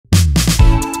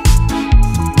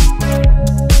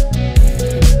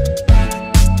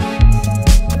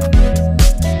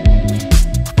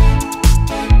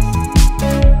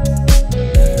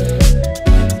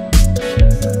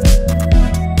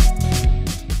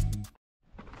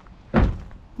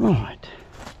Right,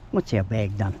 what's our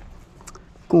bag done?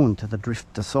 Gone to the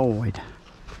drifter side.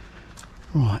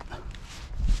 Right,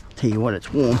 tell you what,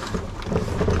 it's warm.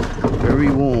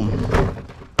 Very warm.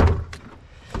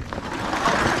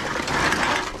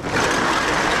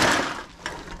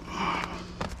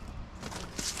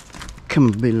 Come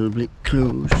a little bit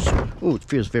close. Oh, it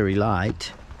feels very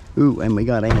light. Ooh, and we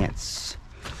got ants.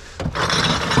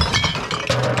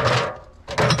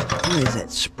 Where's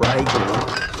that spray going?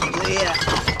 There.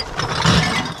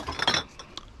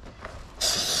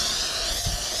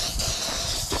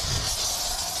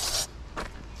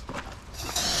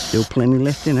 Still plenty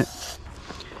left in it.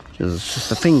 It's just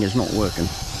the finger's not working.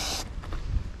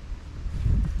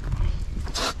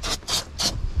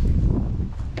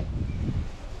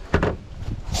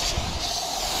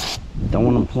 Don't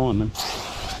want them climbing.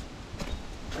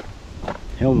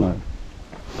 Hell no.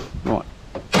 Right,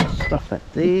 stuff that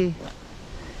there.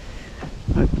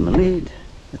 Open the lid.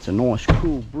 It's a nice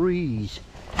cool breeze.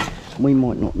 We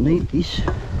might not need this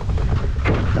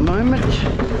at the moment.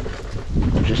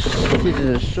 Just sit it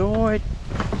aside.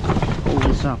 Pull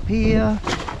this up here.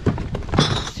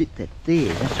 Sit that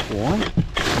there, that's why.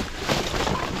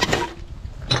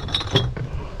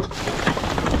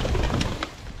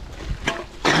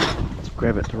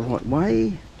 Grab it the right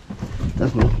way.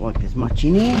 Doesn't look like there's much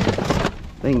in here.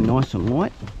 Being nice and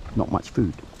light, not much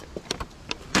food.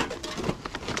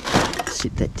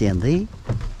 Sit that down there.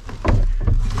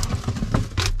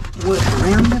 Work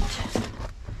around it.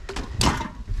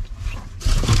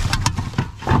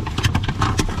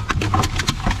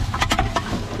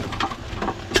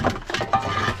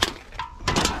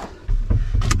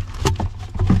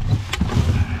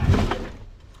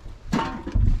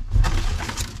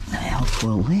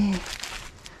 Well there.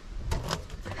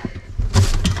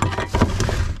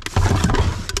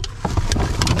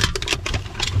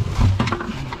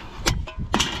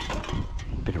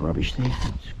 Bit of rubbish there,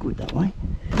 it's good that way.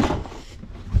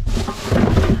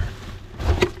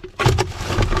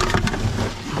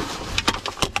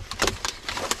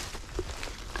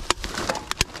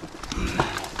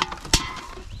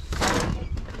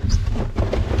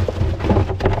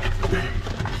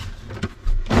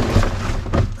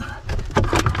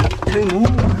 Two more,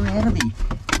 we're out of here.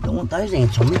 Don't want those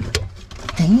ants on me.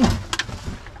 Damn.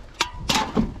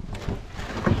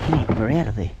 Right, we're out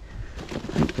of there.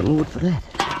 Thank the Lord for that.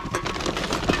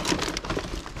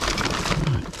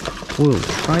 Right, oil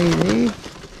tray there.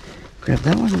 Grab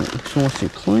that one, that looks nice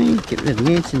and clean. Get rid of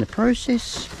the ants in the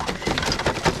process.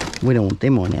 We don't want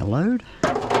them on our load.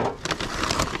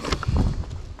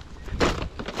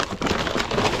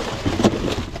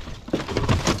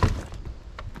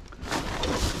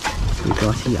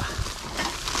 Got here.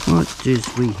 What does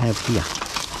we have here?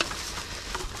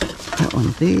 That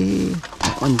one there,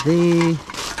 that one there,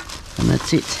 and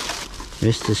that's it. The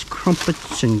rest is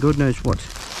crumpets and God knows what.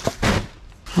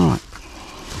 Right.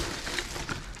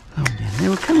 Come down there.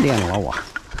 Well, come down lower.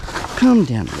 Come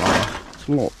down lower. It's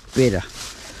a lot better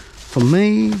for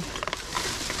me.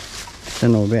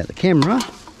 Don't know about the camera,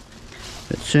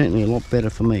 but certainly a lot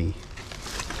better for me.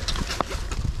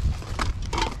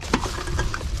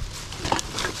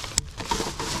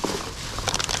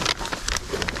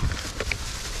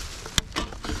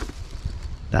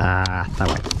 That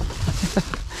way.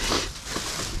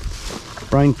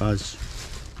 Brain fuzz.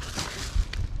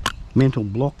 Mental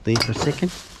block there for a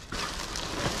second.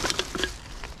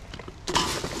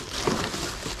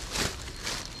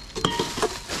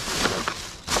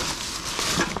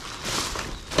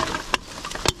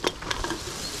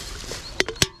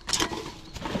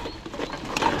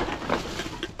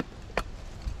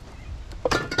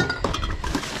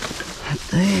 Right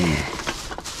there.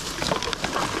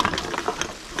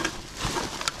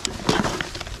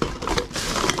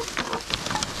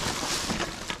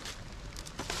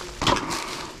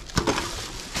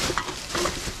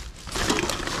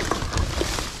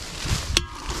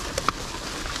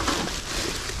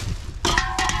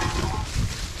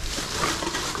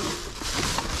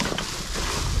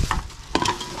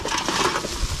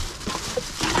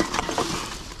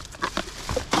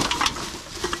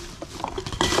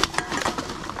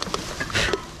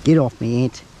 Get off me,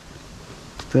 ant.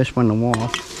 First one in a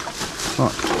while.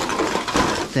 Right,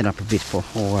 set up a bit for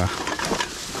higher.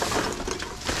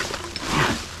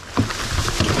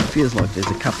 Feels like there's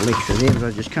a couple extra there, but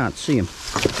I just can't see them.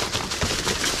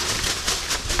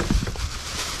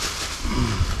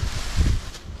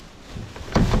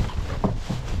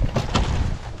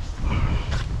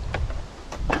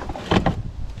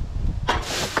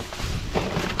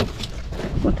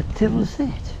 What the devil is that?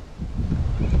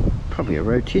 Probably a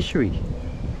rotisserie,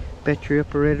 battery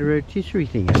operated rotisserie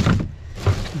thing.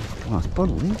 Nice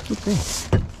bottle there, look there.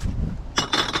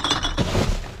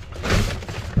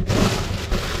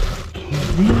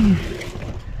 There.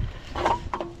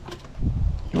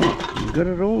 Right, you've got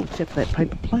it all except that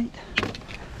paper plate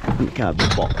and the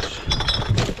cardboard box.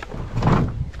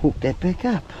 Hook that back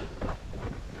up.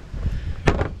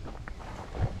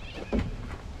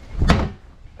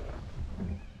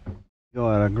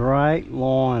 Got a great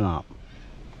lineup.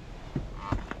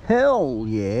 Hell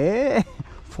yeah!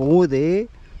 4 there,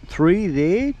 3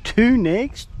 there, 2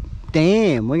 next.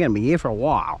 Damn, we're going to be here for a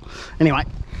while. Anyway,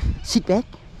 sit back.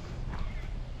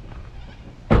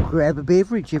 Grab a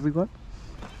beverage, everyone.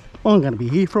 I'm going to be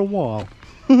here for a while.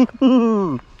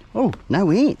 Oh,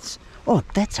 no ants. Oh,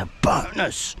 that's a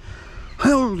bonus.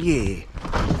 Hell yeah.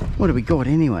 What have we got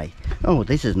anyway? Oh,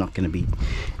 this is not going to be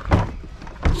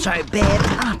so bad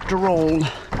after all.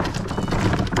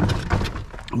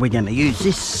 We're going to use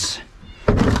this.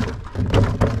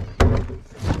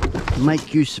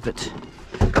 Make use of it.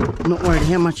 Not worried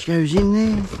how much goes in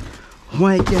there,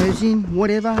 where it goes in,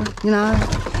 whatever, you know.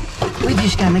 We're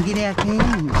just going to get our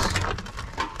cans.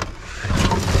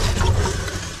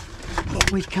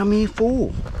 What we've come here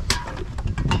for.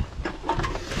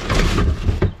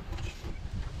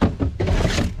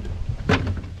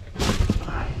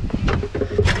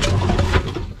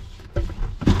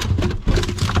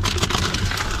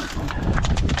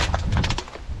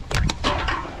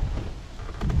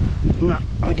 No,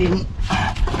 I didn't.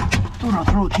 Thought I'd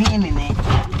throw a can in there.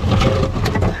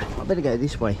 I better go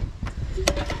this way.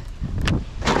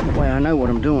 That way I know what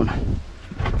I'm doing.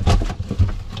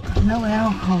 No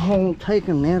alcohol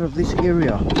taken out of this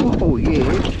area. Oh yeah,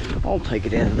 I'll take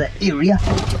it out of that area.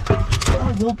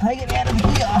 I will take it out of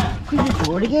here because it's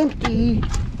already empty.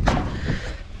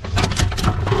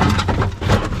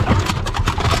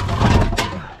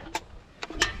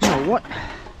 You know what?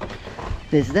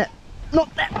 There's that.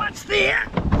 Not that much there.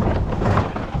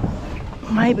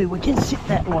 Maybe we can sit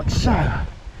that like so.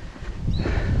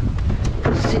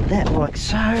 Sit that like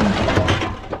so.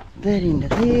 That into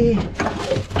there.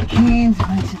 Cans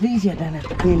makes it easier. I don't have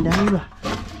to bend over.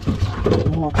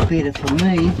 Much better for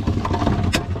me.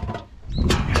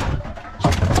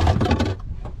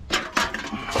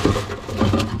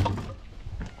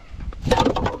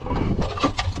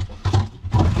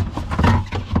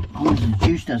 As long as the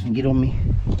juice doesn't get on me.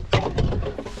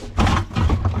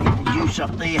 Juice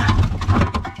up there.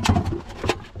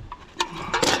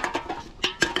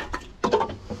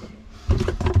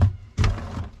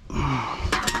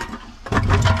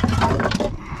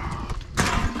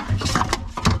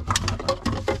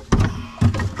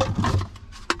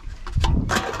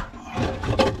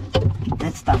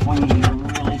 That stuff when you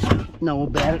really know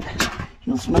about it,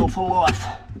 you'll smell for life.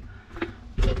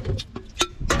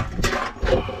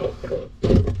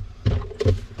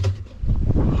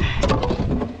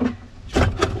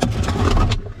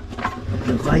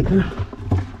 Vapor.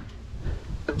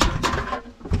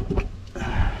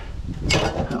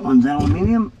 That one's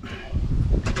aluminium.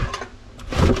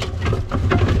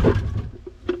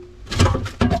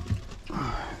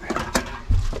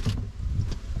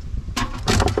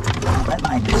 Oh, that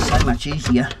made it so much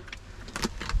easier.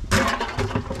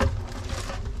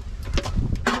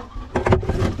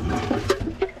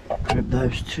 Grab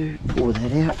those two, pour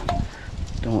that out.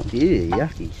 Don't want the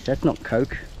yuckies. That's not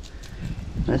Coke.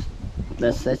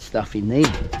 That's that stuff in there.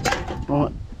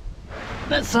 Right,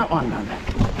 that's that one.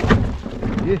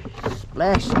 Yeah,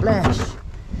 splash, splash.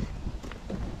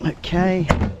 Okay,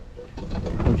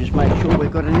 we'll just make sure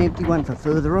we've got an empty one for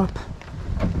further up.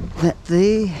 That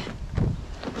there.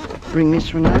 Bring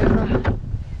this one over.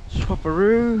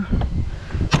 Swapperoo.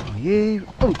 Oh yeah.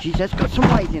 Oh geez, that's got some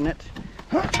weight in it.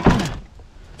 Oh,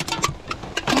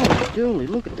 Julie,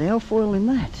 look at the alfoil in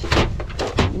that.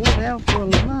 What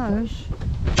alfoil in those?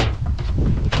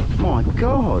 My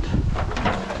God,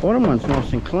 bottom one's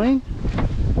nice and clean.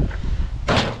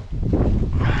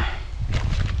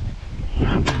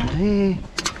 Up there.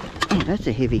 Oh, that's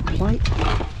a heavy plate,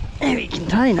 heavy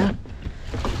container.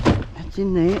 That's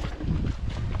in there.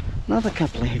 Another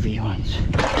couple of heavy ones.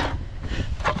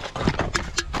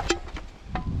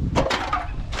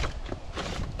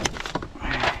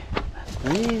 That's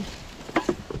there.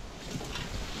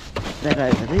 That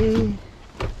over there.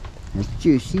 That's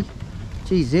juicy.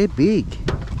 Geez, they're big.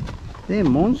 They're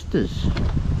monsters.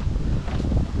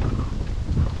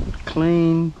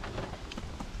 Clean,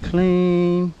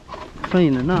 clean,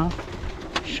 clean enough.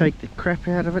 Shake the crap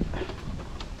out of it.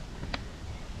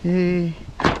 Yeah.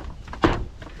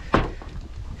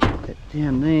 That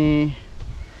down there.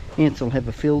 Ants will have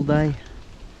a field day.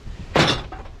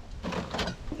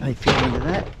 They fit into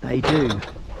that. They do.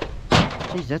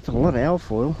 Geez, that's a lot of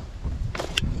alfoil.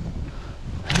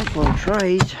 Alfoil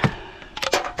trays.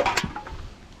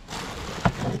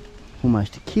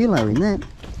 Almost a kilo in that.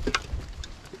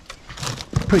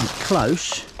 Pretty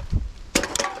close.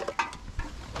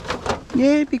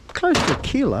 Yeah, it'd be close to a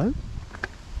kilo.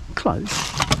 Close.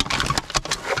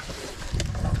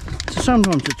 So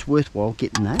sometimes it's worthwhile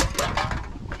getting that.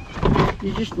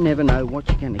 You just never know what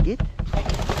you're going to get.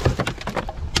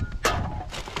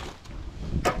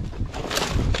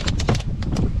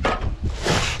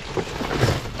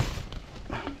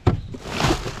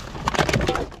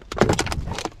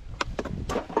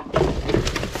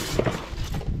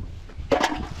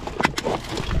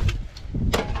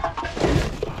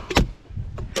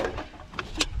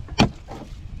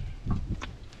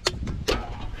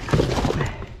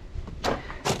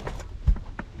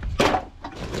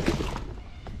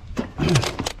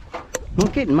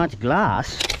 Not getting much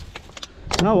glass.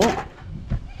 Oh well,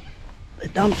 the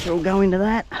dumpster will go into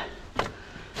that.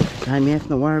 Don't have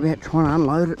to worry about trying to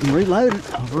unload it and reload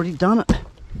it. I've already done it.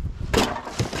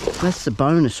 That's the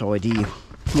bonus idea.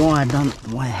 Why I done it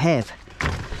the way I have.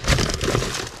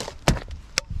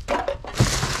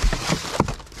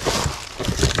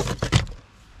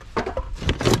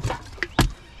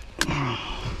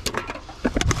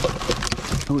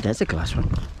 Oh, that's a glass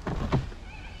one.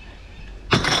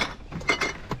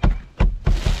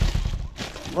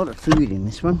 A lot of food in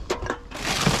this one.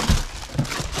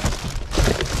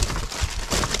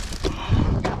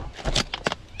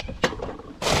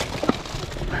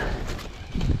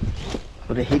 A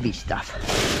lot of heavy stuff.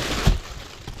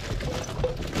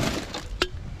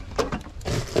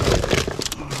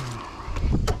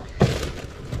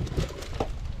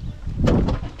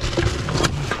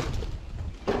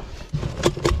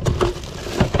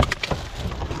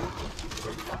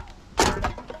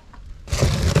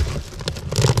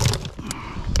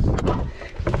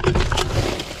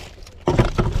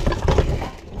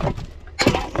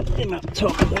 Up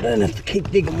top, I don't have to keep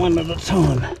digging one at a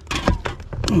time.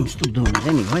 I'm still doing it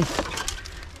anyway.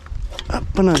 Up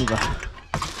and over.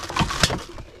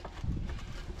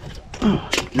 Oh,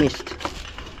 missed.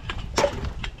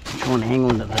 I'm trying to hang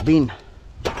on to the bin.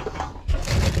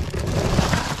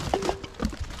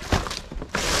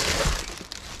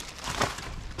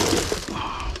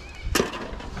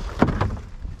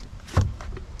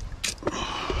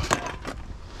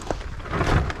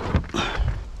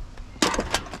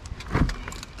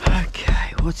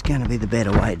 What's going to be the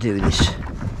better way to do this?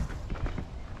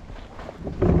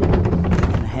 I'm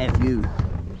going to have you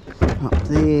up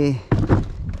there,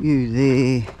 you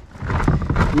there,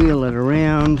 wheel it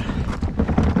around.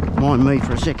 Mind me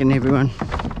for a second, everyone.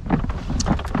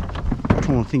 I'm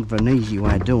trying to think of an easy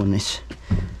way of doing this.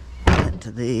 That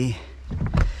to there,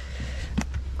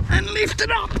 and lift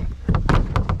it up.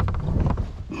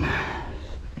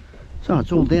 So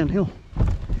it's all downhill.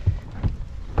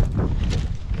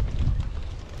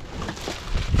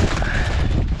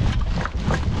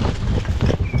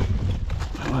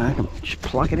 I can just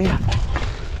pluck it out.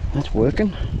 That's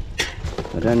working.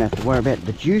 I don't have to worry about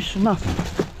the juice or nothing.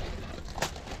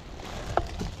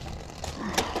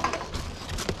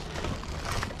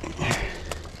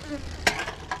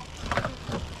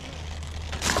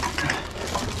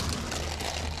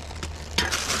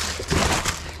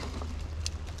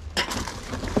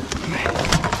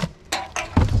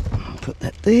 Put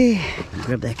that there and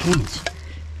grab their cans.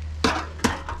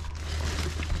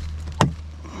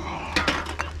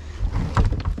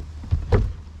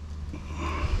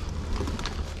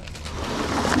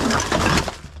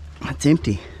 It's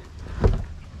empty.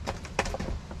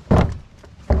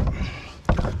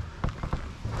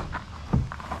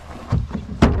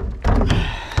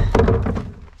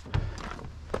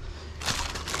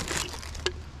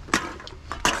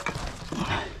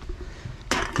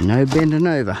 No bending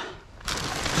over.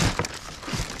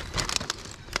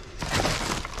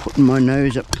 Putting my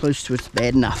nose up close to it's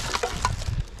bad enough.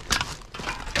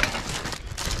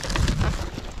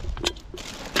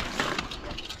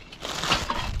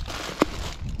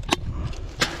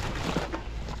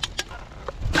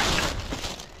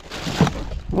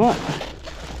 Right,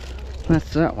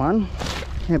 that's that one.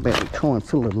 How about we try and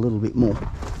fill it a little bit more?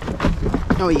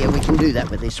 Oh yeah, we can do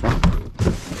that with this one.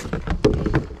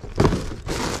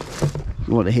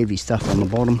 A lot of heavy stuff on the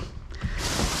bottom.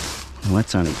 Well,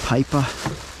 that's only paper.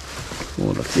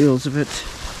 All the feels of it.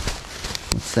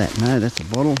 What's that? No, that's a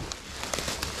bottle.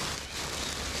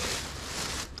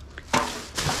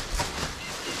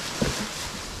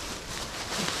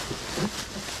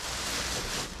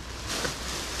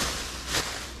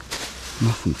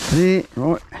 Nothing there.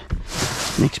 Right,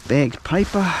 next bag's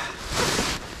paper.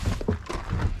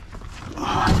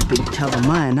 big tub of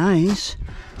mayonnaise.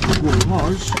 What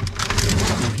was.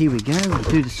 Well, here we go. We'll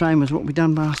do the same as what we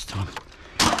done last time.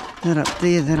 That up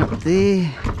there, that up there.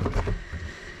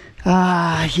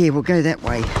 Yeah, we'll go that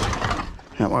way.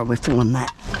 That way we're filling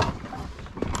that.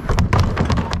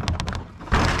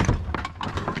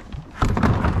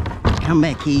 Come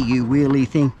back here, you wheelie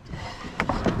thing.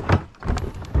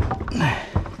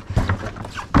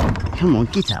 Come on,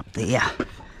 get up there.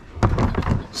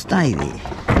 Stay there.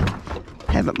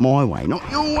 Have it my way, not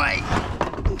your way.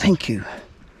 Thank you.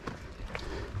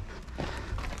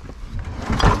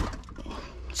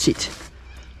 Sit.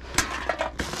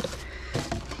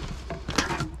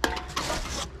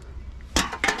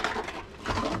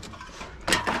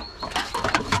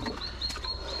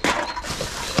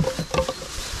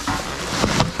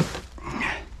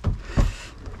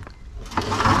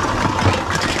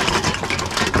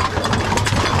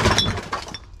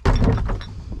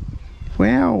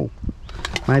 Wow,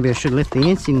 maybe I should have left the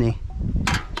ants in there.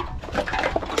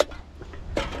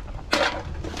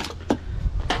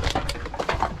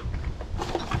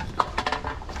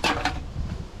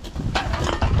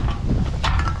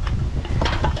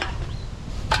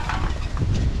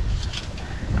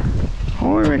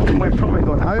 I reckon we've probably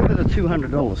got over the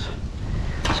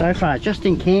 $200 so far, just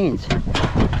in cans.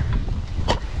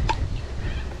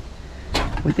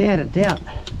 Without a doubt.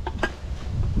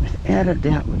 Without a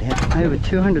doubt we'd have over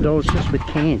 $200 just with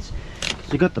cans.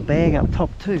 So we've got the bag up top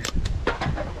too.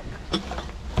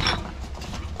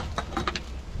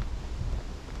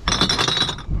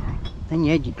 Then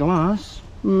you add your glass,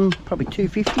 probably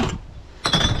 $2.50,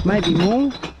 maybe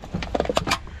more.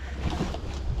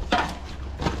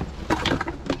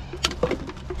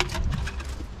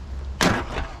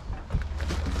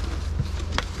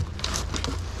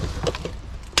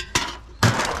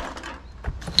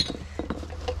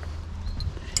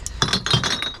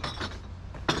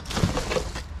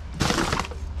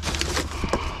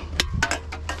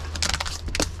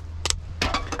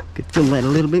 Could fill that a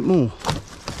little bit more.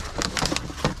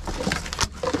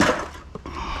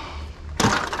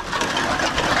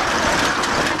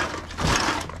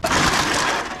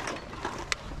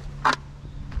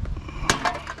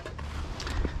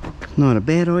 Not a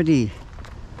bad idea.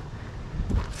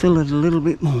 Fill it a little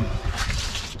bit more.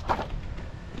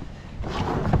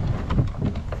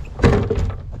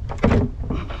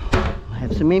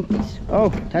 Have some empties. Oh,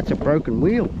 that's a broken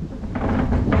wheel.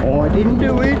 Oh, I didn't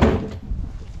do it.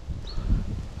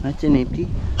 That's an empty.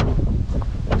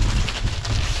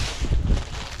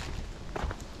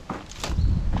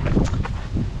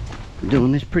 I'm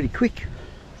doing this pretty quick.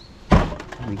 There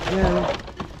we go.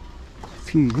 A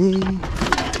few there.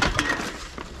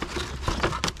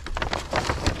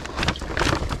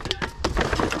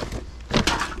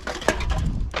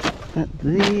 That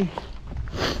there.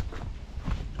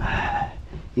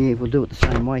 Yeah, we'll do it the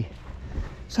same way.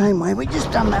 Same way we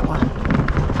just done that one.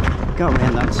 Go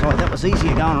around that side, that was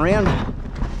easier going around.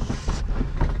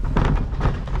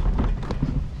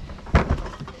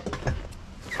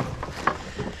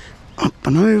 Up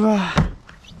and over.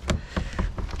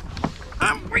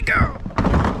 Up we go.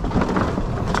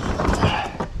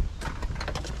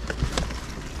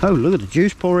 Oh, look at the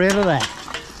juice pour out of that.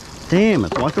 Damn,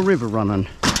 it's like a river running.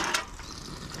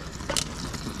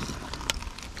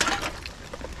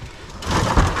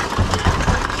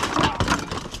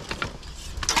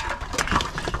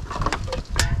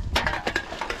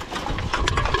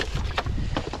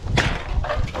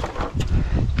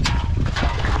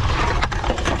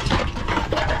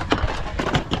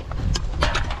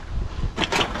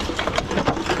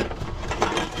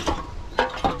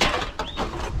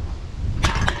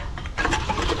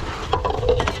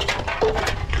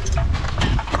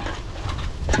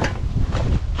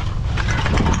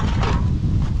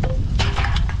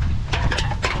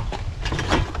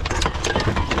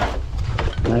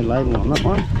 No label on that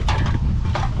one.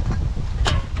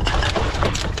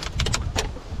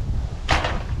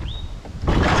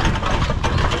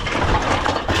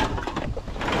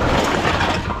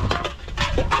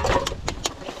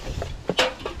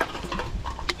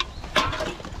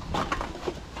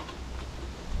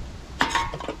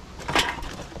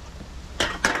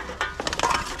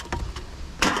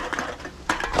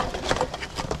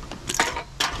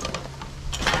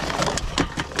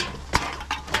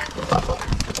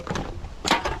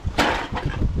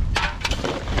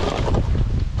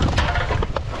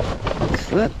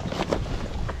 It.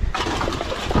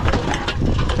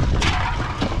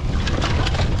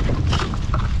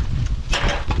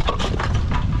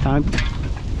 Don't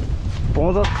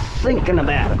bother thinking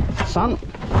about it, son.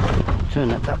 Turn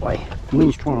that way. The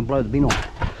wind's trying to blow the bin off.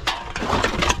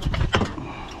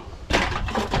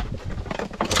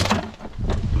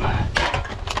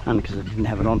 only because I didn't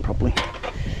have it on properly.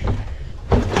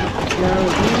 Go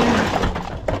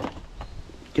here.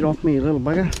 Get off me, you little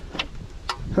bugger.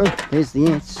 Oh, there's the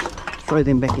ants. Throw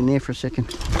them back in there for a second.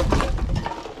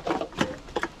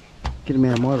 Get them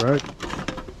out of my road.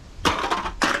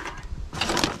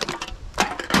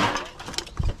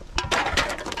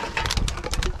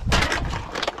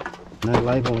 No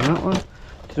label on that one.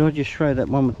 Did I just throw that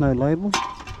one with no label?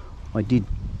 I did.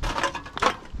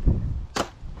 I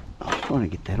was trying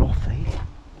to get that off there.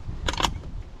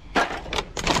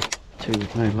 Two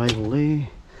with no label there.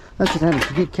 That's what happens,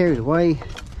 you get carried away.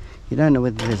 You don't know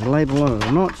whether there's a label on it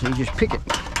or not, so you just pick it.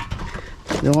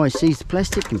 The eye sees the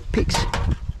plastic and picks.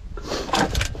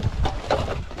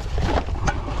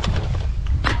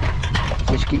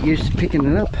 Just get used to picking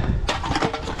it up.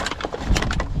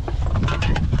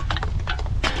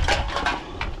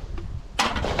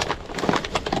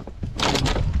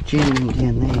 Jamming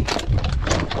down there.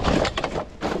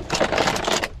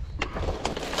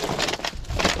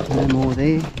 No more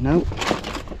there, nope.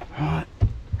 Right,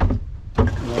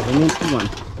 another an empty one.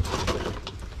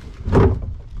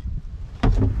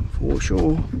 For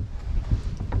sure.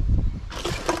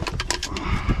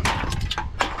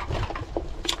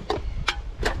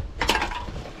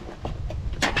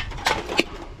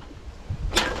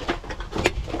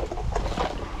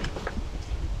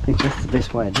 I think that's the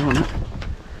best way of doing it.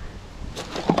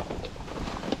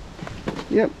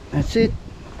 Yep, that's it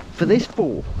for this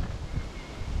ball.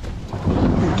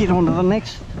 Get on to the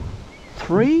next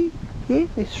 3. Yeah,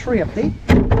 there's 3 up there.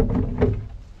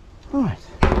 Right.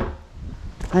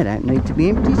 They don't need to be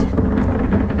emptied.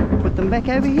 Put them back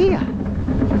over here.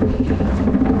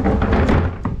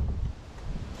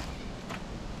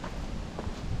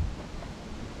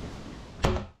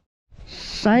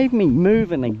 Save me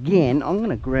moving again. I'm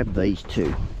going to grab these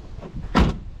 2.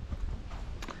 I'm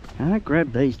going to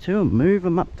grab these 2 and move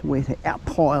them up to where our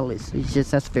pile is. It's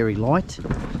just, that's very light.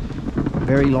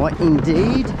 Very light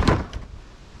indeed.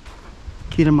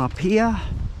 Get them up here.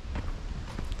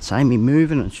 Save me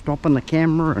moving and stopping the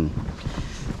camera, and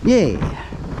yeah.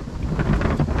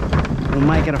 We'll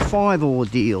make it a 5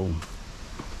 ordeal.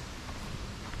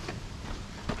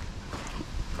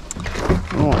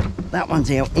 Right, that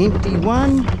one's our empty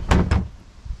one.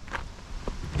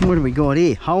 What do we got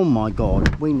here? Oh my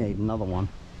god, we need another one.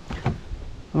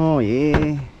 Oh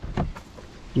yeah.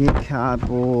 Yeah,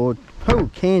 cardboard. Oh,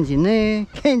 cans in there.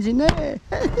 Cans in there.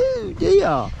 Oh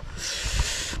dear.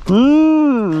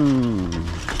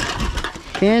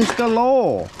 Cans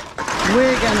galore.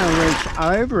 We're going to reach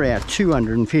over our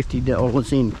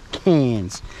 $250 in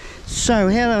cans. So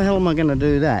how the hell am I going to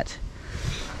do that?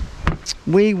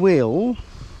 We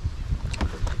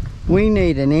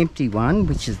need an empty one,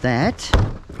 which is that.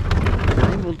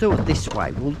 And we'll do it this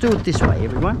way. We'll do it this way,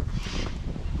 everyone.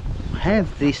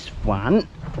 Have this one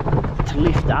to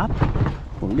lift up.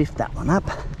 We'll lift that one up.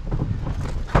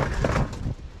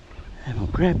 And we'll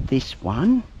grab this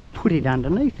one, put it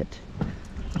underneath it,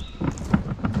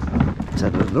 so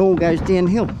that it all goes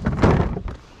downhill.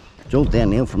 It's all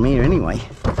downhill from here anyway.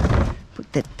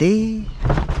 Put that there.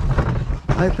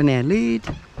 Open our lid.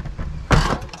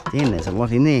 Damn, there's a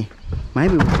lot in there.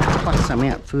 Maybe we'll pluck some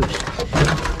out first.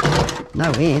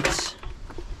 No ants.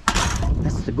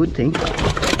 That's the good thing.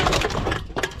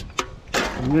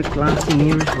 We've got glass in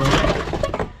here as well.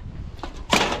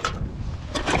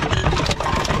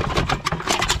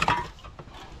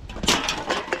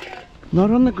 Not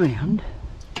on the ground,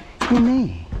 in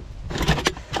there.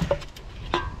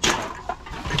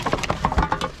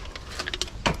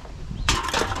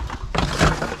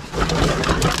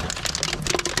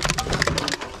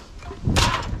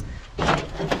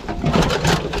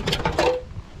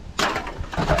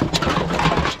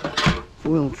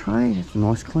 Foil tray, that's a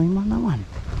nice clean one, that one.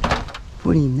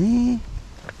 Put in there.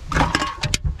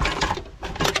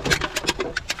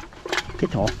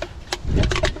 Get off.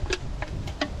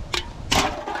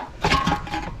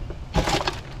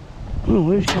 Oh,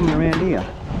 who's coming around here?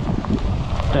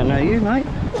 Don't know you, mate.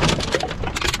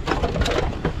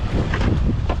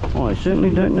 Oh, I certainly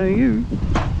don't know you.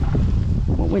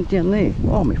 What went down there?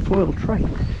 Oh, my foil tray.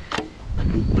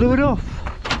 He blew it off.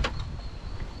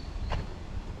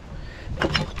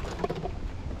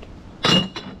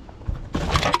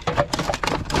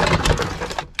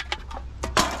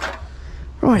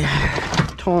 Right,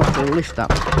 time for a lift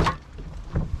up.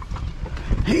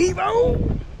 Heave-o!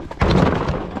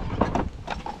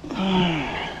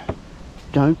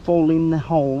 Don't fall in the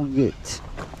hole yet.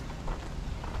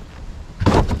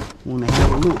 Want to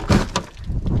have a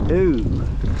look. Ooh,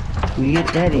 we get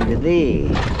that into there.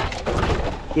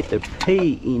 Get the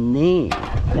pea in there.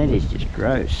 That is just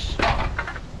gross.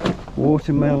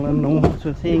 watermelon, all that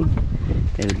sort of thing.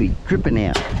 It'll be dripping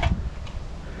out.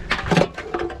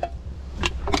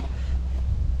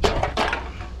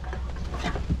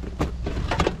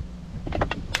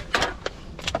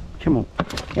 Come on,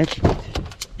 out you get.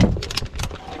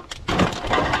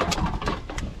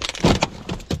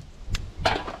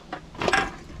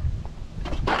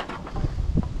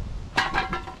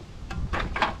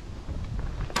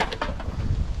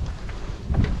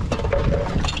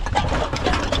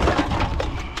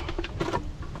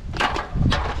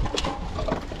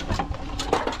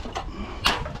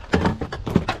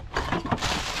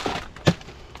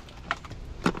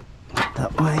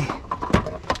 That way.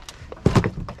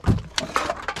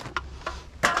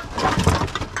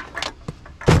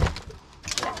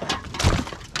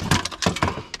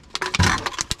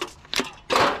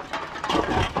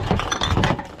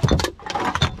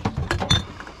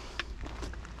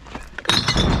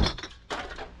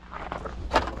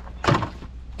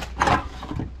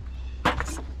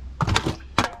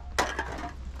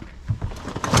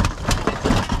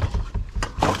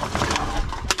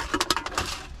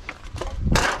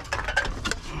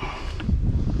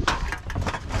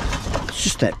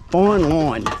 Just that fine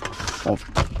line of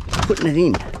putting it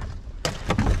in.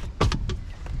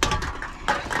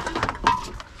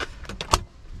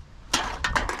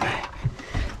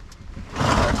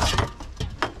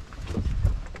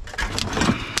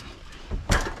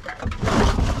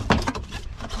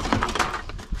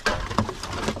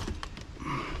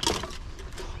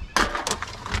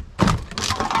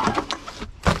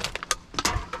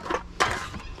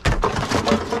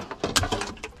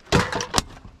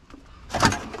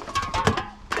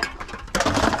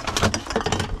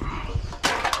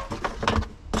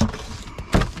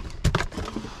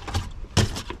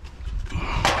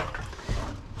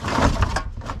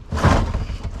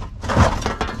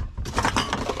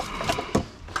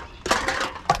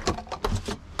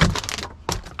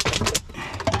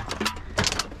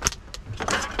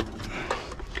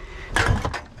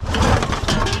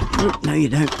 No, you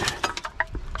don't.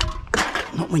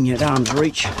 Not when you're at arm's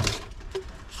reach.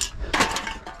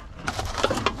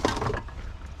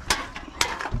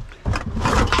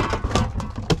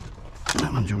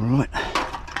 That one's all right.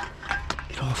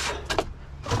 Get off.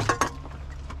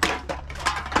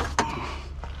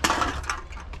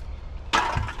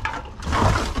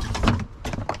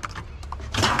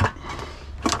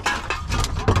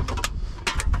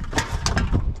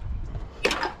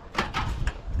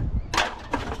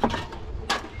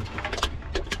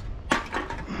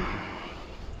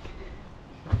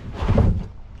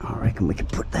 And we can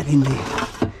put that in there.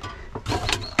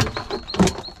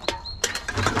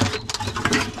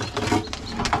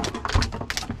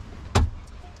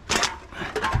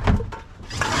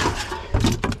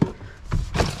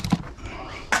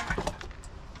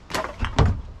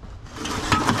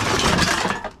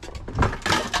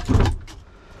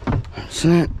 That's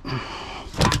it.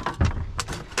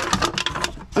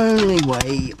 Only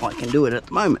way I can do it at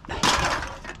the moment.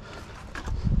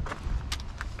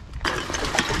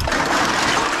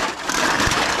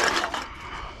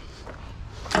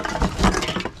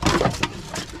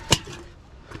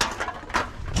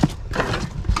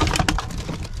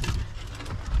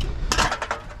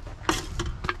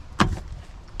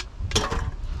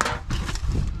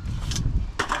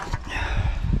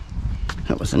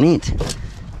 That was an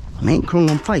ant crawling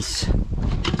on face.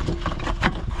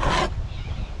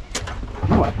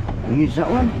 Right, we'll use that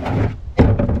one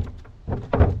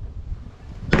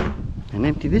and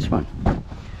empty this one.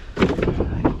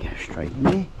 Go straight in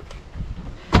there.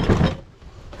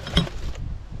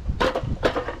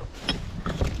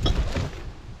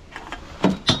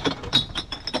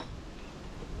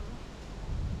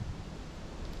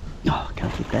 Oh,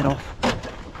 can't get that off.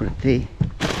 Put it there.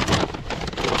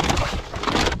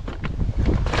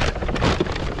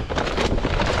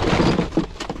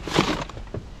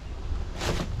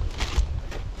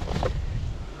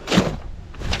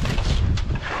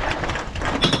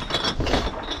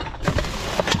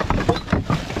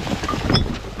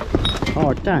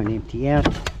 Oh, don't empty out.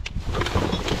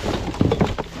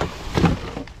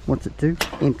 What's it do?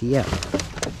 Empty out.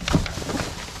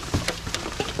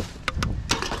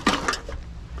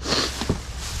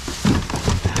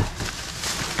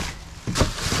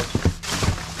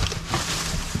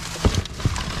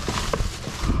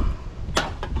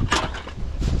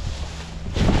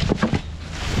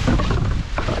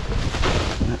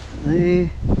 That's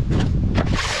there.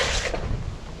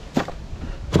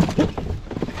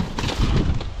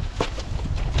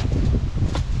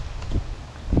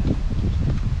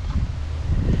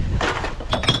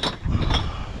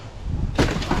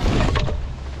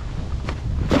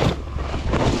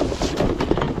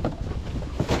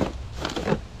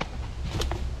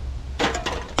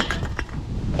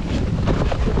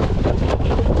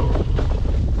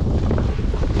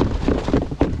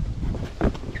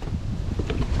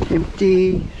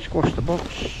 Empty. Squash the box.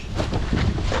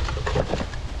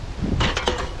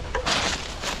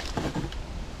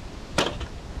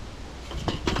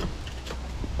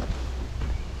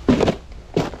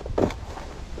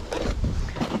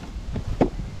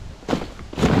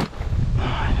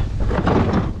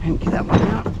 Empty that one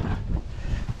out.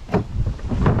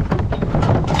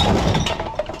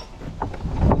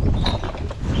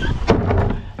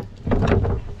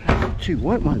 Two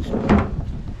white ones.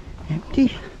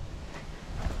 Empty.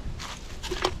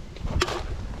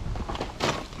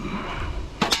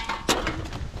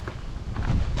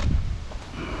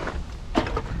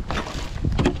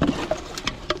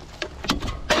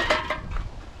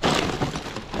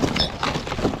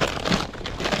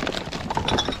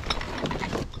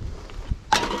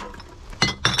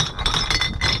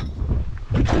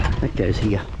 That goes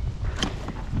here.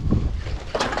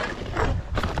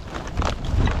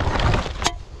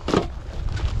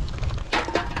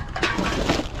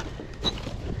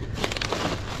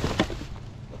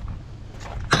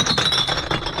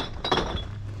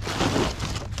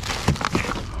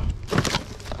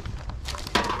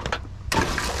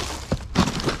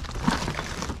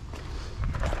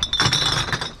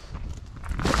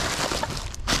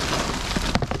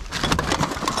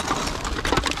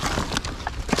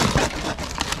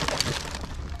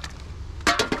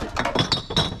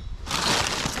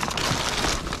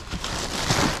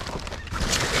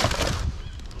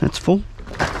 That's full.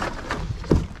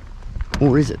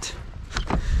 Or is it?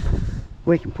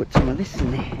 We can put some of this in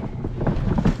there.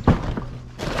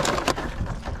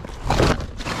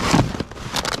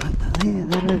 There,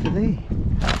 that over there.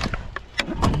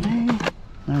 There.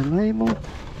 No label.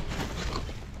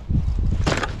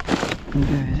 And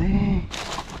go there.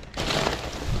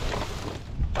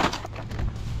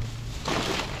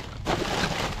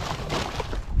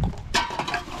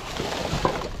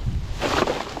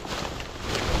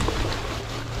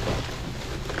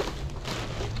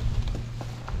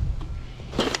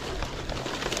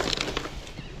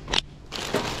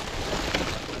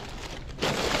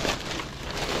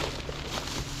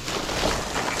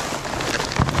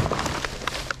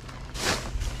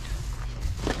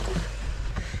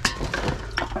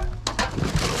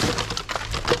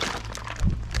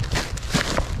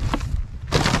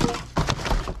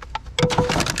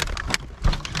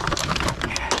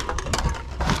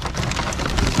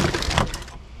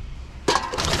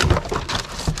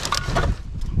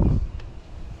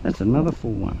 That's another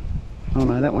full one. Oh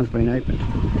no, that one's been opened.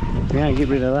 Yeah, get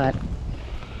rid of that.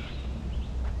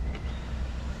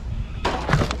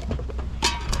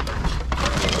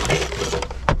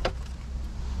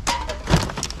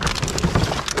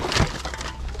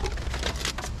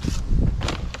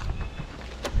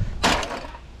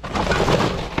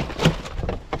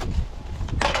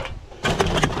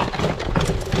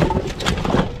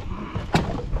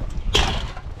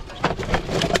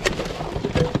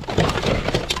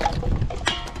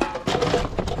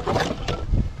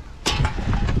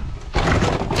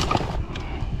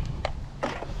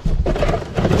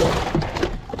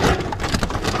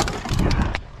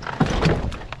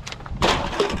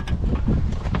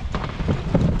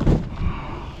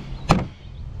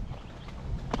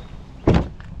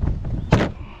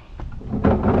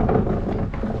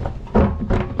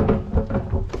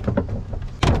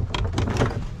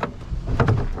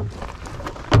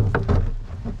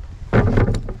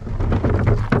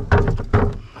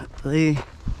 There,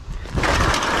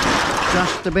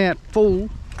 just about full.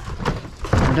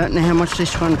 I don't know how much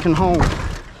this one can hold.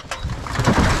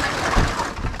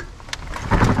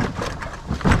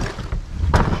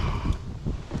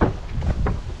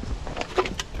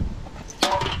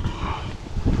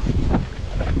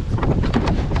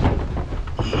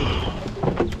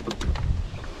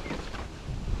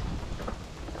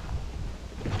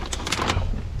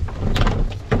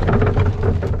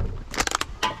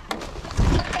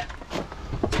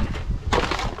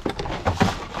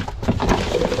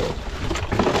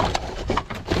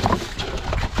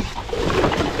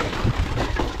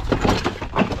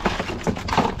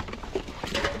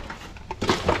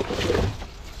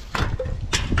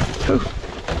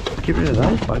 Get rid of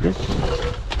those buggers.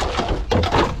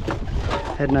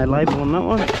 Had no label on that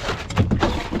one.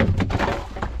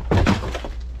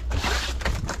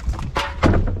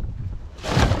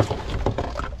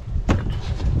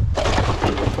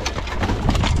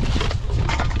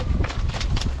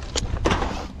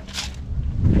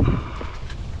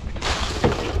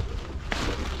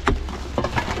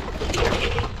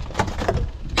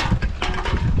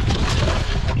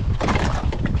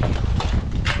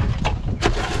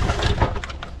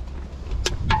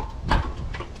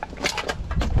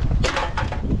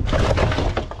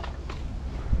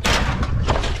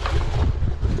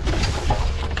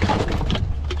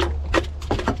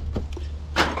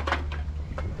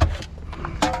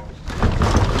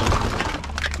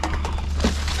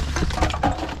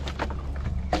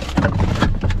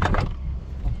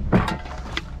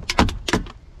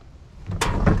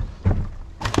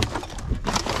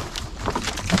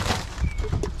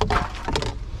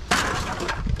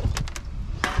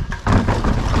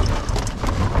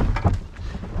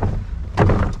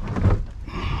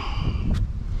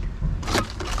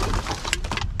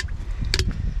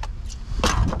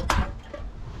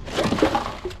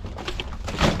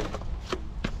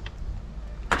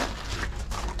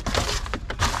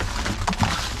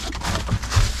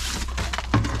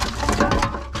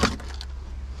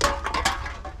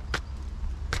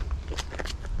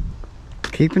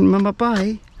 Keeping them at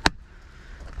bay.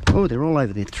 Oh, they're all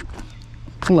over there.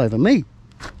 All over me.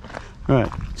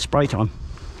 Right, spray time.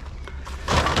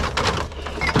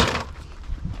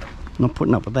 Not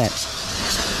putting up with that.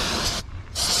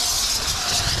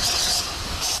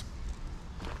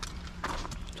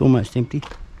 It's almost empty.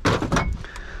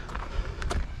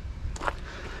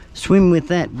 Swim with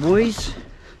that, boys.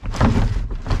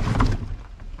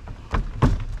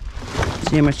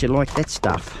 See how much you like that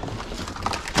stuff.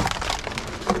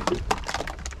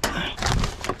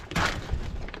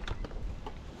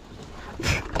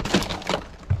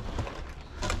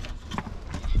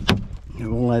 They're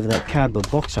all over that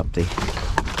cardboard box up there.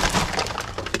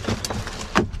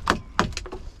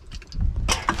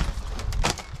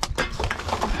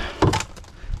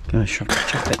 Gonna chuck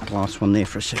that glass one there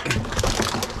for a second.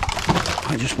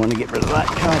 I just want to get rid of that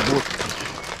cardboard.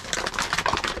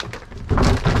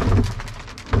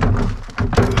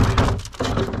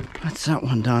 That's that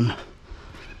one done.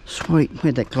 Sweet.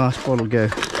 Where'd that glass bottle go?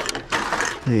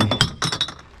 There.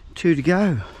 2 to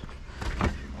go.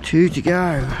 2 to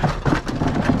go.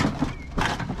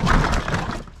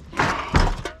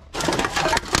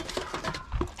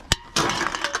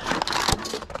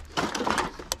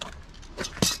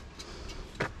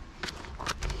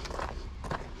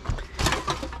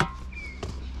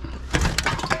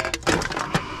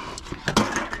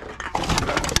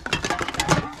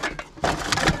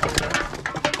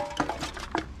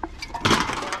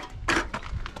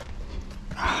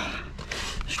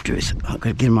 I've got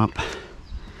to get them up.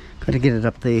 Got to get it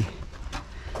up there.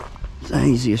 It's the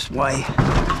easiest way.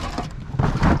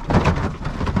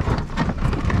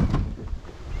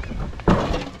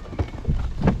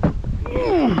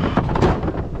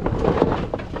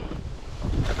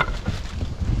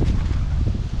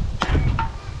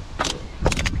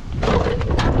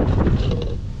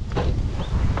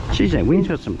 Geez, that wind's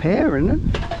got some power in it.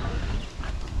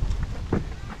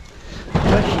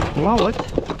 I'll actually blow it.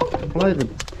 Blow the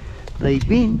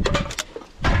bin.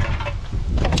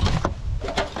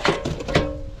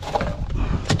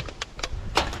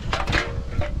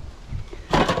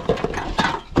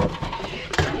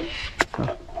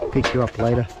 I'll pick you up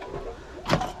later.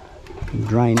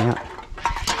 Drain out.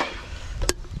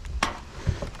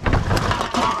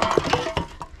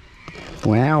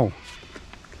 Wow.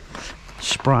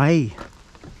 Spray.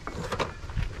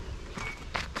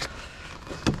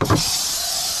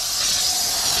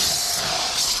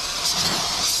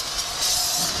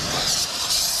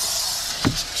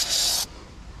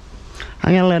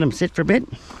 I'm going to let them sit for a bit.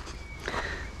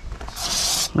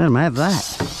 Let them have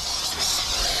that.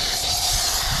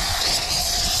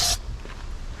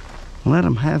 Let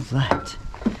them have that.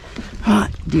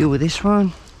 Right, deal with this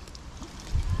one.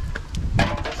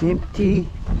 It's empty.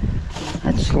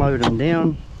 That slowed them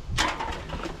down.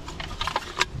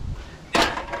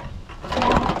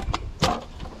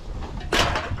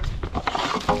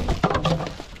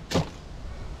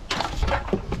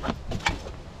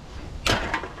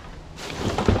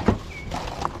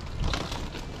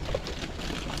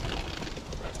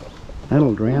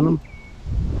 That'll drown them.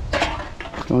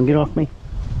 Go on, get off me.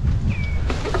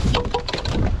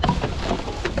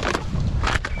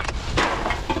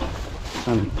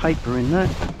 Some paper in that.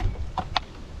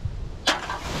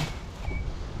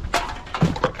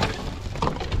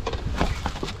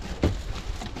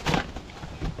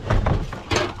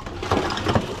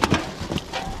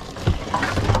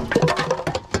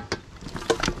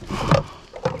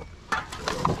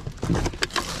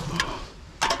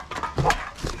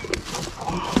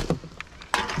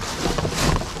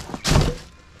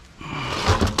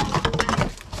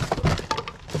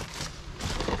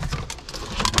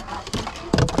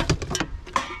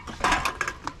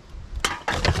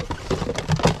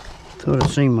 Thought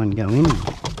I'd seen one go in.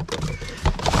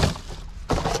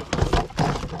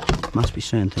 Must be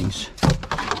certain things.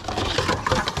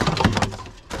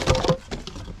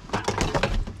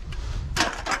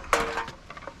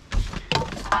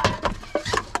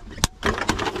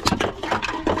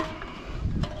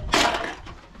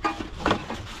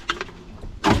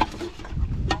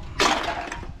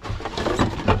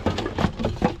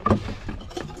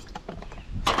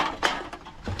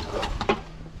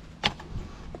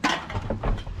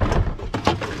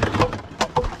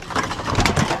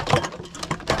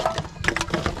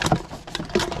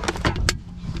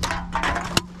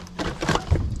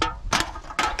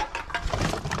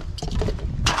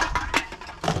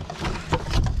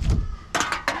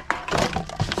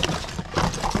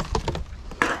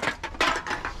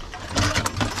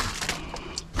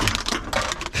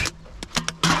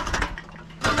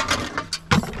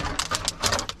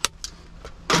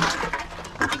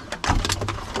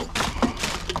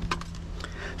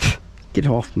 Get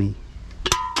off me.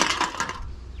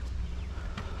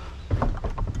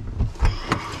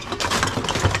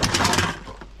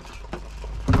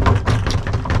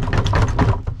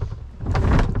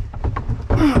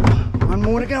 One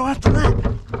more to go after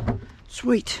that.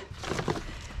 Sweet.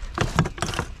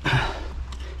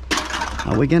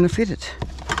 Are we going to fit it?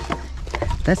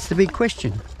 That's the big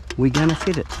question. We're going to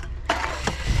fit it.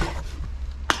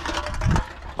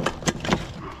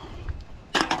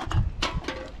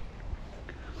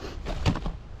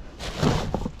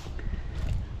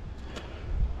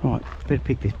 Right, better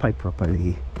pick this paper up over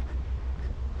here.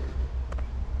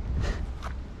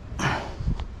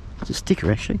 It's a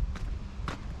sticker actually.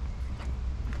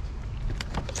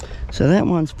 So that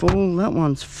one's full, that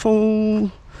one's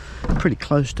full, pretty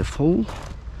close to full.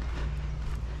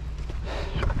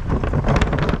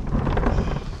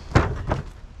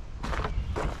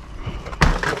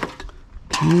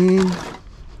 And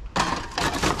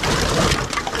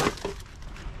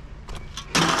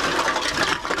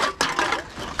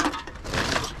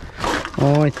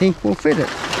I think we'll fit it.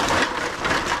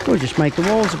 We'll just make the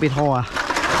walls a bit higher.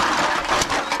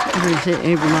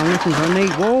 Everyone reckons I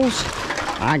need walls.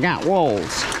 I got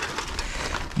walls.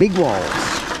 Big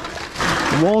walls.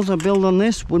 The walls I build on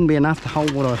this wouldn't be enough to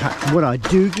hold what I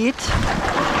do get.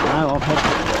 I've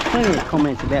had plenty of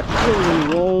comments about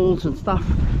building walls and stuff.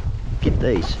 Get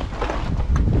these.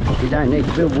 You don't need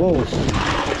to build walls.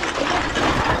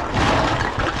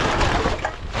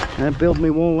 Don't build me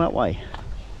wall that way.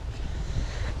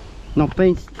 Not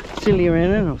being silly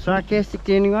around it or sarcastic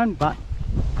to anyone, but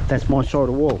that's my side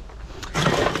of wall.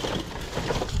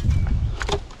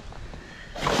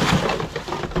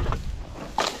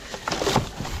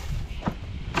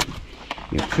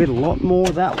 You fit a lot more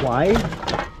that way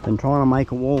than trying to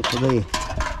make a wall for there.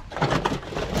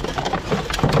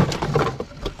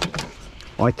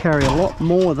 I carry a lot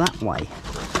more that way.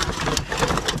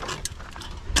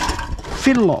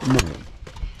 Fit a lot more.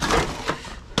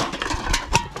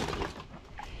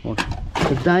 Well,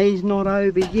 the day's not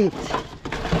over yet.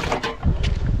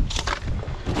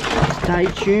 Stay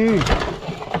tuned.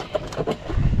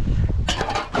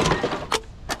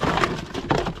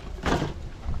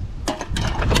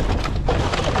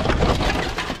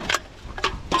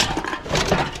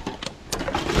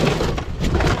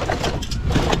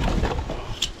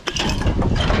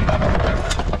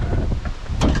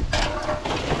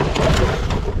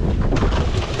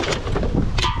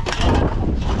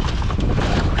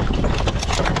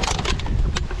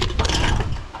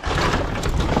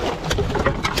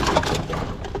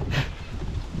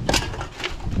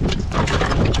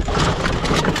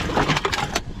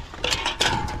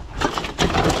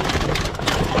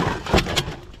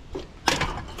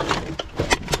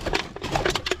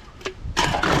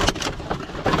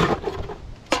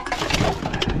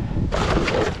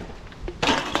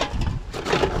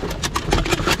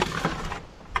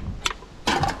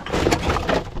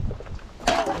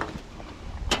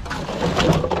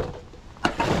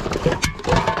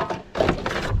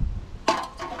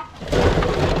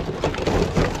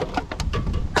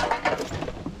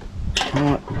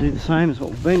 Do the same as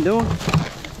what we've been doing.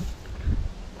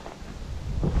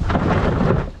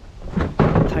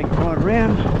 Take it right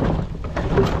around.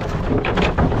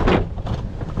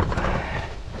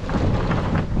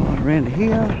 Right around to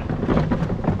here.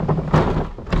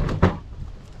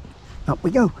 Up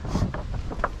we go.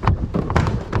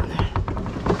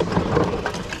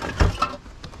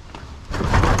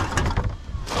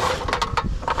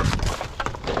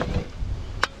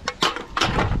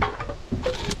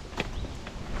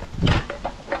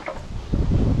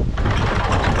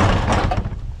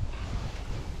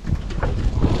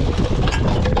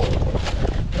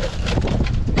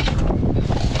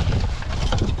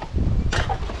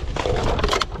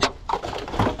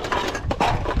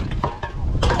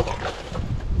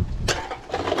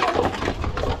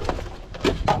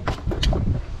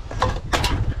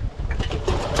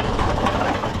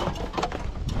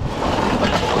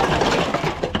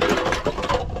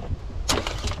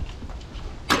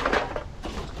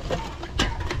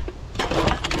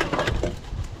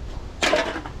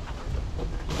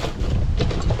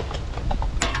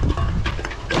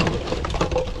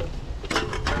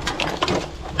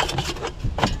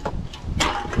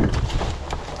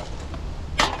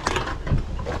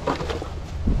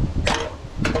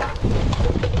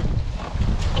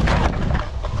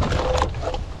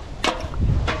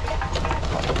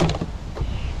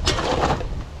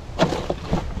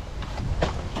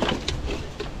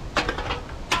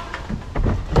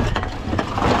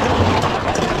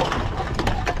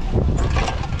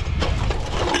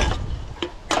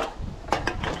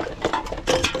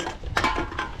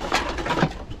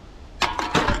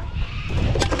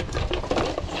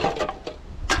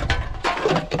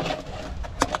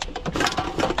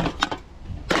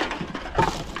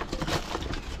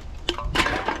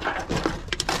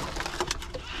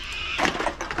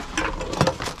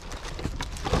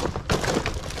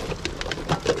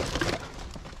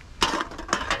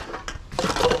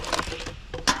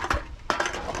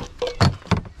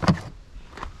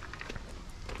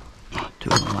 Do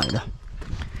it later.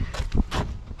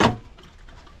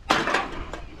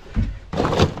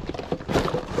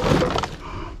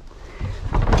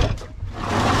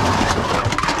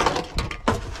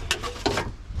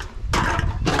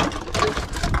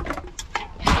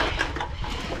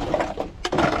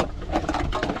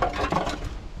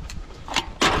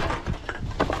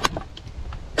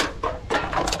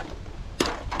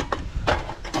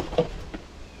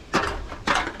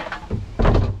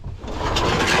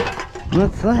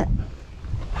 That's that.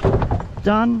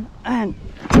 Done and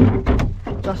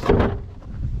dusted.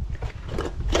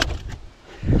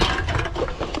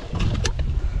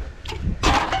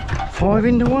 Five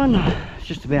into one,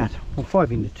 just about, or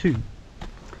 5 into 2.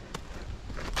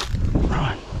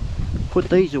 Right, put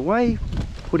these away,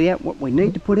 put out what we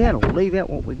need to put out, or leave out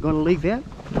what we've got to leave out.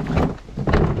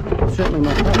 Certainly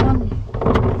not that one.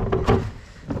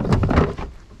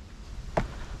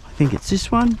 I think it's this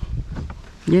one.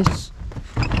 Yes.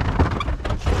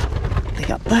 Pick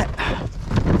up that.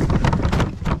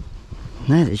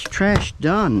 That is trash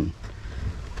done.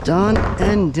 Done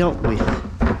and dealt with.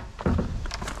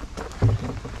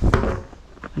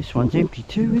 This one's empty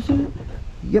too, isn't it?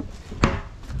 Yep.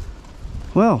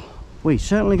 Well, we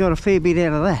certainly got a fair bit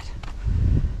out of that.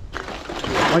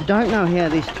 I don't know how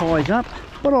this ties up,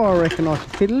 but I reckon I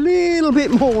could fit a little bit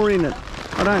more in it.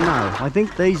 I don't know. I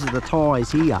think these are the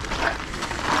ties here.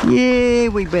 Yeah,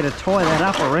 we better tie that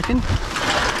up, I reckon.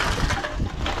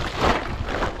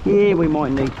 Yeah, we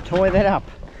might need to tie that up.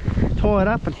 Tie it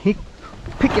up and pick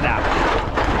it up.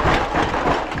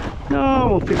 No,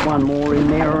 we'll fit one more in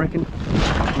there, I reckon.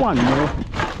 One more.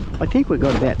 I think we've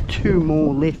got about 2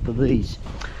 more left of these.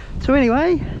 So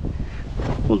anyway,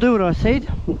 we'll do what I said.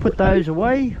 We'll put those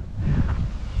away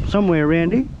somewhere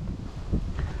around here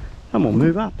and we'll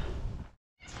move up.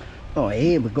 Oh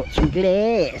yeah, we've got some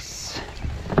glass.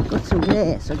 Got some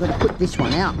glass. I've got to put this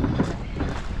one out.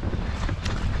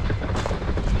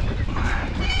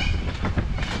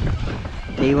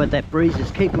 Tell you what, that breeze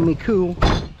is keeping me cool.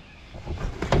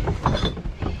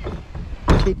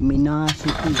 Keeping me nice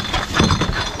and cool.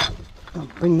 I'll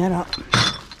bring that up.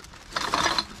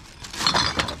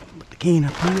 Put the can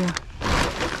up here.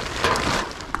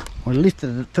 I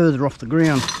lifted it further off the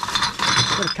ground.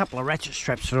 Got a couple of ratchet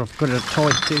straps that I've got it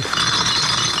tied to.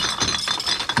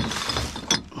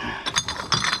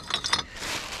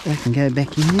 That can go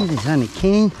back in here. There's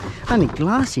only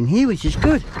glass in here, which is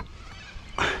good.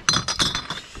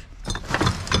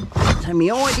 So my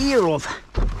idea of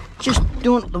just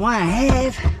doing it the way I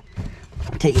have,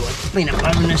 I'll tell you what, it's been a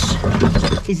bonus.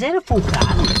 Is that a full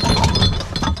carton?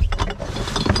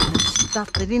 They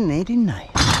stuffed it in there, didn't they?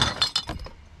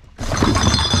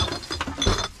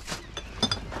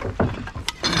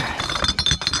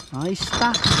 They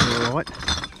stuffed it all right.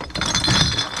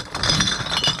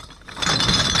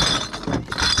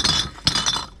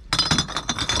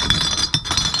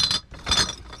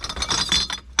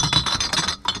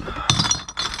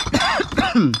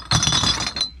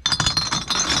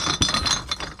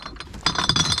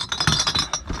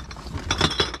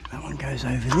 That one goes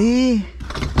over there.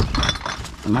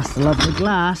 I must have loved the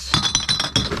glass.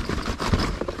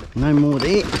 No more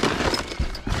there.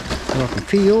 So I can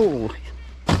feel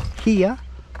here.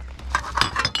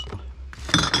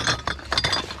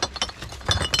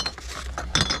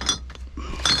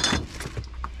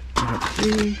 Put it up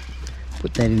there.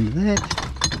 Put that into that.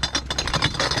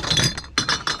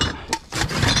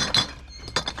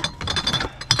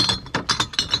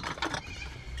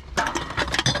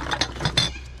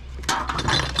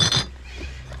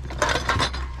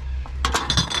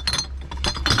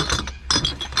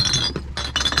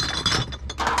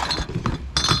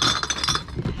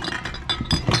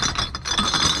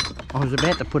 I was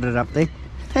about to put it up there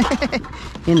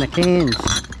in the cans.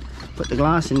 Put the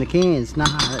glass in the cans. Nah,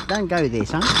 don't go there,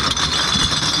 son.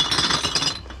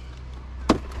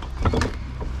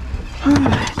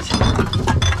 Alright.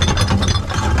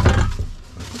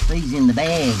 Put these in the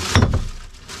bag.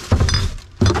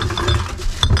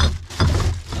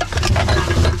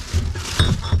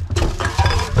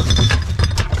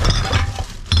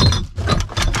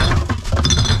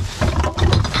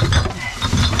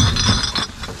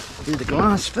 Do the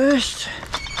glass first.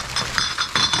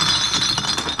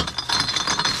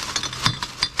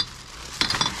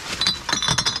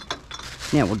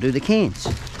 Now we'll do the cans.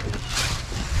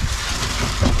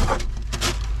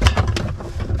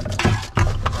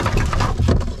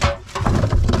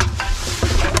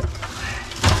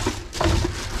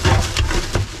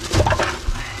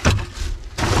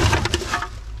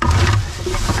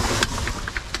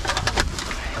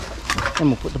 Then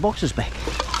we'll put the boxes back.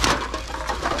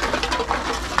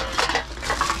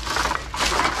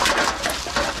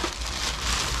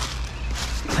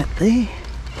 That there.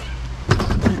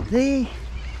 That there.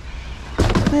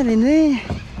 That in there.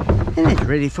 And it's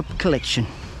ready for collection.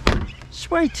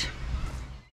 Sweet.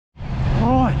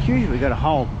 Right, usually we've got a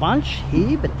whole bunch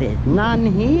here, but there's none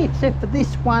here except for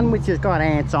this one which has got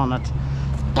ants on it.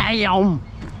 Damn!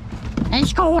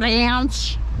 It's called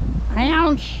ants.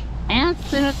 Ants.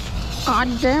 Ants in it.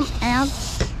 Goddamn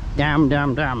ants. Damn.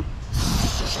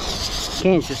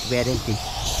 Can's just about empty.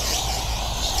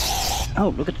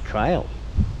 Oh, look at the trail.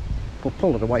 We'll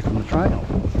pull it away from the trail.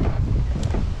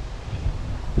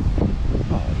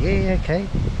 Oh yeah, okay.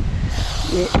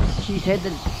 Yeah, she's had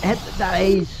the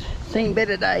days. Seen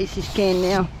better days, this can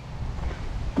now.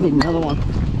 Need another one.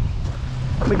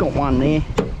 We got one there.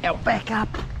 Our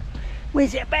backup.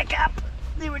 Where's our backup?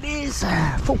 There it is.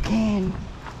 Full can.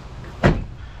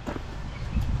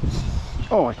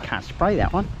 Oh, I can't spray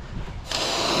that one.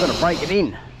 I've got to break it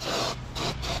in.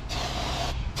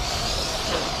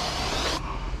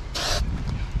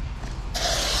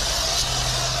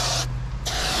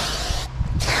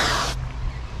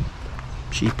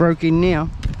 She's broke in now.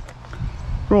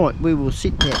 Right, we will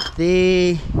sit that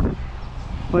there.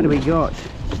 What do we got?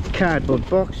 Cardboard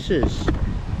boxes.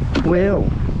 Well,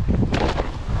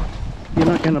 you're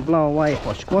not going to blow away if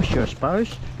I squash you, I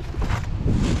suppose.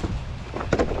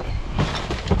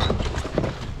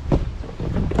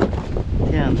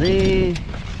 Down there.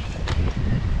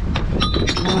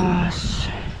 Glass.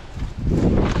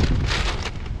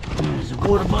 There's a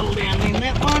water bottle down in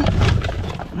that one.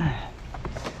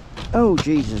 Oh,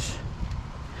 Jesus.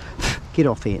 Get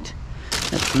off it.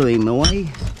 That blew him away.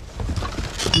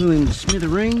 Blew him to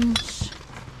smithereens.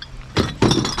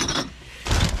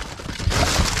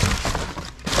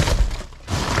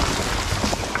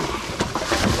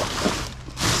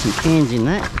 Some cans in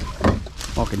that.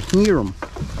 I can hear them.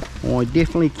 Oh, I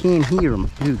definitely can hear them.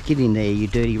 Ooh, get in there, you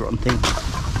dirty rotten thing.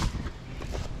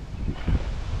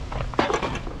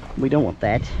 We don't want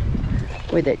that.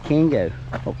 Where'd that can go?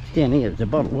 Oh, it's down here. It's a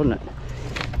bottle, wasn't it?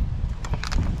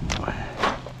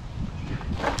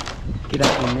 Get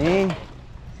up in there.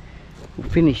 We'll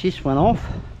finish this one off.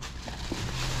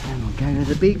 And we'll go to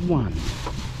the big one.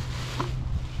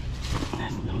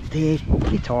 That's not there.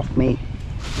 Get off me.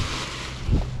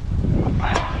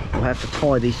 We'll have to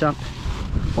tie this up.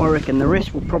 I reckon the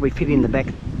rest will probably fit in the back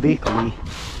of the vehicle here.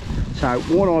 So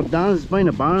what I've done has been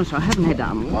a bonus. I haven't had to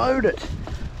unload it.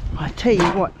 I tell you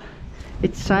what,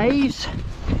 it saves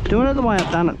doing it the way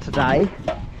I've done it today,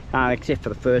 except for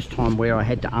the first time where I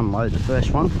had to unload the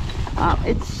first one.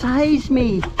 It saves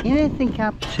me anything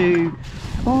up to,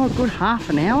 oh, a good half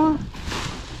an hour,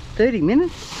 30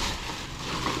 minutes.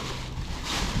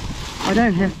 I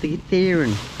don't have to get there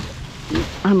and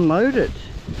unload it.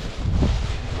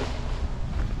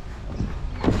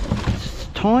 It's a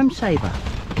time saver.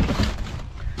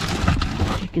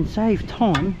 If you can save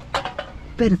time,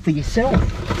 better for yourself.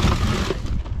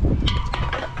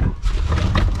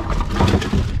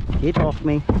 Get off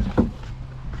me.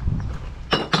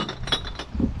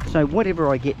 So whatever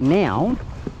I get now,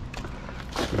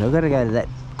 I've got to go to that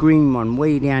green one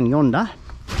way down yonder.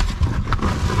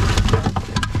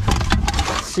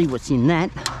 See what's in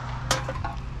that.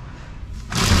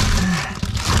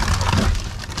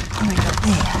 What have I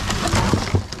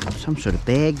got there? Some sort of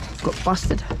bag got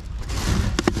busted.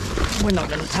 We're not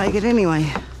going to take it anyway.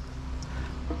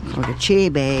 It's like a chair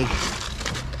bag.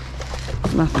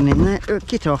 Nothing in that. Oh,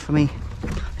 get off of me. I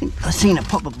think I seen a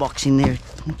popper box in there.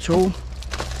 That's all.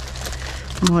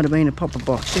 Might have been a popper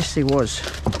box. Yes, there was.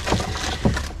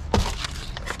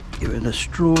 Get rid of the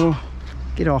straw.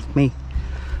 Get off me.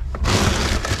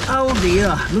 Oh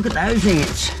dear, look at those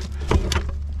ants.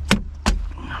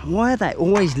 Why are they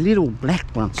always little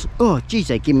black ones? Oh geez,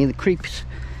 they give me the creeps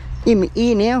in my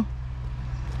ear now.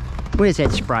 Where's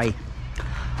that spray?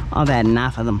 I've had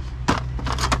enough of them.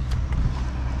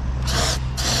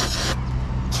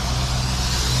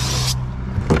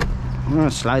 I'm going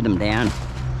to slow them down.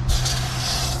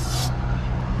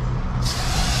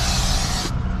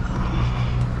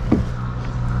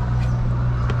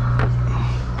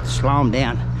 Slow them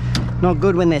down. Not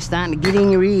good when they're starting to get in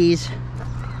your ears.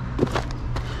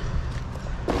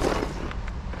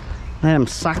 Let them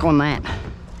suck on that.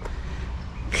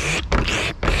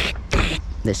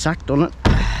 They sucked on it.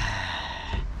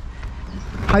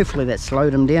 Hopefully that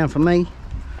slowed them down for me.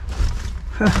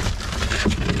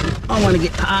 I want to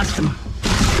get past them.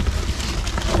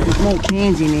 There's more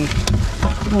cans in there.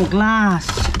 More glass.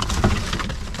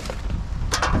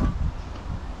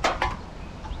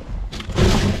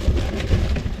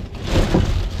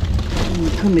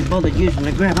 Couldn't be bothered using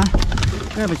the grabber.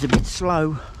 Grabber's a bit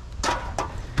slow.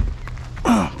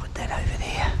 Oh, put that over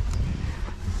there.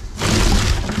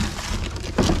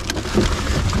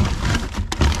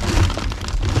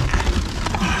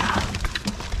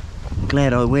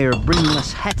 Glad I wear a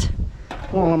brimless hat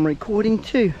while I'm recording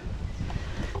too.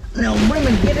 Now brim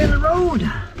and get in the road.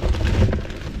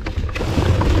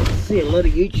 See a lot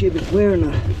of YouTubers wearing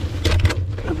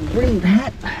a brimmed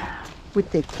hat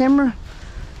with their camera.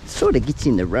 Sort of gets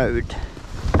in the road.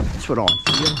 That's what I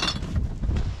feel.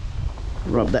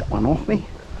 Rub that one off me.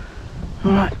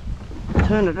 Alright,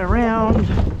 turn it around.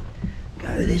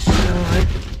 Go this side.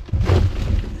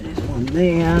 There's one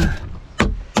there.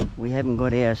 We haven't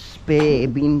got our spare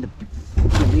bin to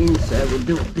put in, so we'll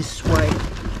do it this way.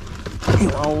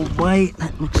 The old way,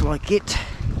 that looks like it.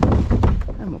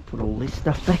 And we'll put all this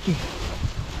stuff back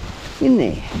in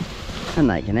there. And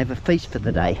they can have a feast for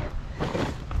the day.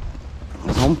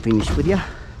 I'm finished with you.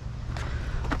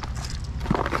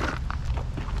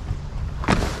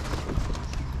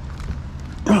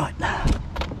 Right,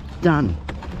 done.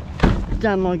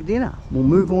 Done like dinner. We'll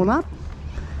move on up,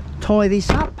 tie this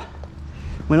up.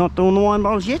 We're not doing the wine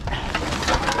bottles yet.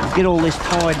 Get all this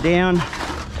tied down,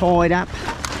 tied up,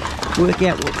 work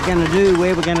out what we're going to do,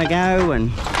 where we're going to go,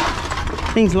 and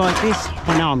things like this.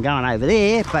 I know I'm going over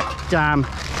there, but yeah.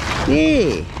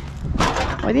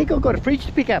 I think I've got a fridge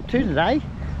to pick up too today.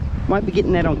 Won't be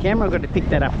getting that on camera. I've got to pick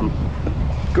that up from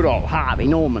good old Harvey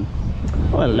Norman.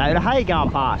 Got a load of hay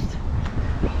going past.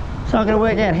 So I've got to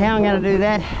work out how I'm going to do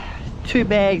that. 2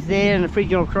 bags there and the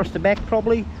fridge all across the back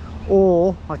probably.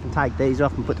 Or I can take these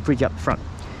off and put the fridge up the front.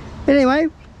 But anyway,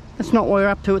 that's not what we're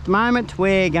up to at the moment.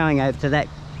 We're going over to that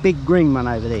big green one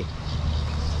over there.